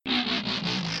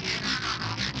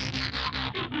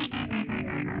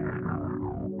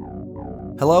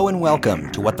Hello and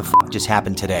welcome to What the F*** Just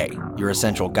Happened Today, your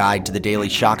essential guide to the daily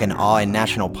shock and awe in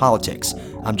national politics.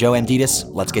 I'm Joe Amditis.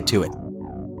 Let's get to it.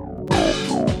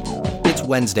 It's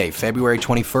Wednesday, February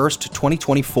 21st,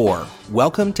 2024.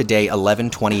 Welcome to day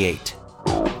 1128.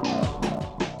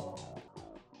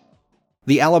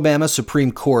 The Alabama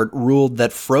Supreme Court ruled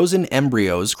that frozen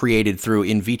embryos created through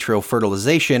in vitro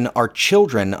fertilization are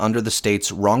children under the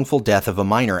state's Wrongful Death of a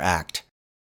Minor Act.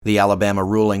 The Alabama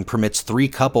ruling permits 3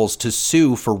 couples to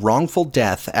sue for wrongful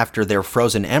death after their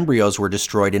frozen embryos were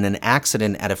destroyed in an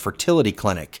accident at a fertility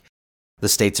clinic. The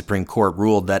state Supreme Court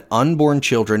ruled that unborn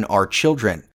children are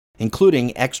children,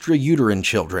 including extrauterine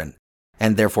children,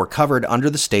 and therefore covered under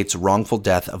the state's Wrongful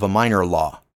Death of a Minor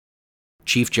law.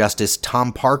 Chief Justice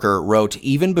Tom Parker wrote,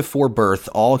 "Even before birth,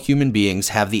 all human beings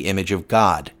have the image of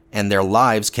God, and their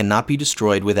lives cannot be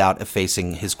destroyed without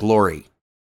effacing His glory."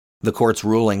 The court's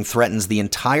ruling threatens the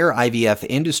entire IVF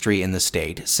industry in the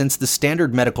state, since the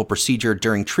standard medical procedure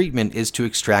during treatment is to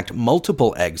extract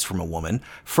multiple eggs from a woman,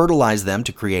 fertilize them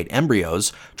to create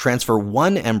embryos, transfer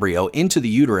one embryo into the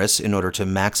uterus in order to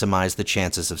maximize the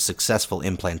chances of successful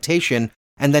implantation,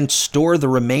 and then store the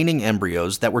remaining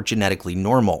embryos that were genetically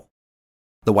normal.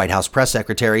 The White House press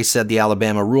secretary said the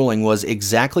Alabama ruling was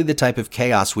exactly the type of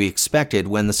chaos we expected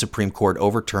when the Supreme Court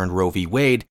overturned Roe v.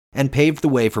 Wade and paved the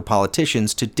way for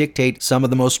politicians to dictate some of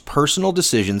the most personal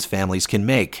decisions families can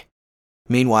make.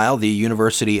 Meanwhile, the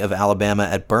University of Alabama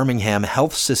at Birmingham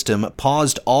Health System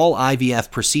paused all IVF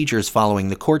procedures following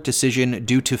the court decision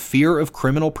due to fear of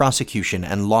criminal prosecution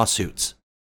and lawsuits.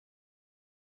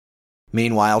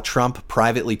 Meanwhile, Trump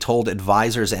privately told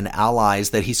advisors and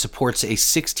allies that he supports a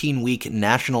 16-week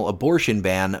national abortion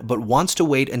ban, but wants to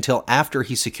wait until after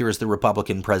he secures the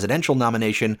Republican presidential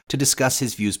nomination to discuss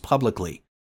his views publicly.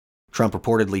 Trump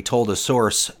reportedly told a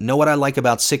source, "Know what I like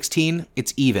about 16?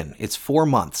 It's even. It's 4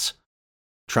 months."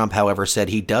 Trump, however, said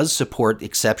he does support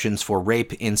exceptions for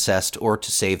rape, incest, or to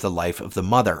save the life of the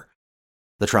mother.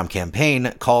 The Trump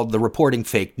campaign called the reporting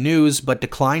fake news, but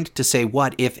declined to say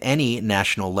what, if any,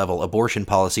 national-level abortion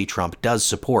policy Trump does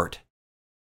support.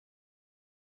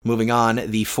 Moving on,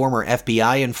 the former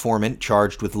FBI informant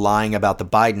charged with lying about the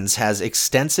Bidens has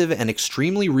extensive and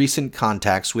extremely recent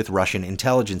contacts with Russian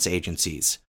intelligence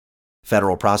agencies.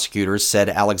 Federal prosecutors said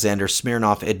Alexander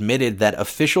Smirnov admitted that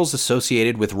officials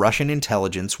associated with Russian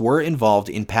intelligence were involved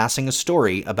in passing a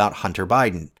story about Hunter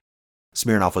Biden.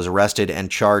 Smirnov was arrested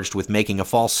and charged with making a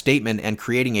false statement and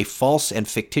creating a false and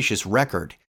fictitious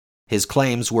record. His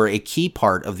claims were a key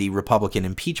part of the Republican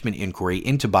impeachment inquiry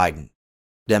into Biden.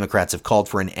 Democrats have called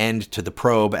for an end to the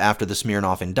probe after the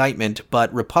Smirnov indictment,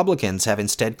 but Republicans have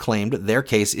instead claimed their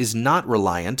case is not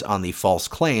reliant on the false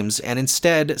claims and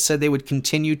instead said they would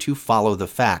continue to follow the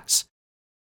facts.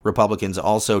 Republicans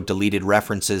also deleted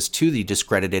references to the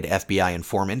discredited FBI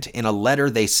informant in a letter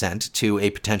they sent to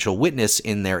a potential witness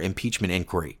in their impeachment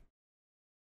inquiry.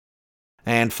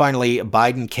 And finally,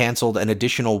 Biden canceled an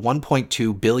additional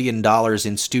 $1.2 billion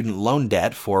in student loan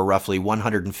debt for roughly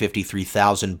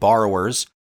 153,000 borrowers.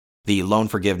 The loan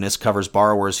forgiveness covers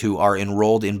borrowers who are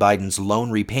enrolled in Biden's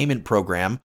loan repayment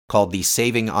program, called the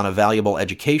Saving on a Valuable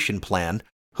Education Plan,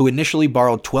 who initially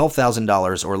borrowed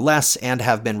 $12,000 or less and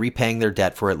have been repaying their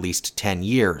debt for at least 10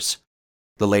 years.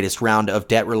 The latest round of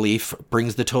debt relief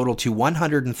brings the total to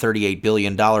 $138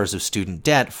 billion of student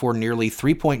debt for nearly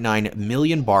 3.9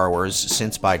 million borrowers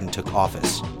since Biden took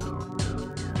office.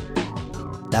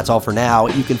 That's all for now.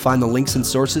 You can find the links and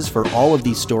sources for all of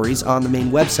these stories on the main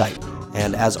website.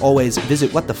 And as always,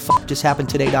 visit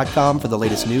whatthefjusthappenedtoday.com for the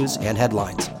latest news and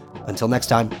headlines. Until next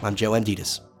time, I'm Joe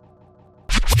Amditis.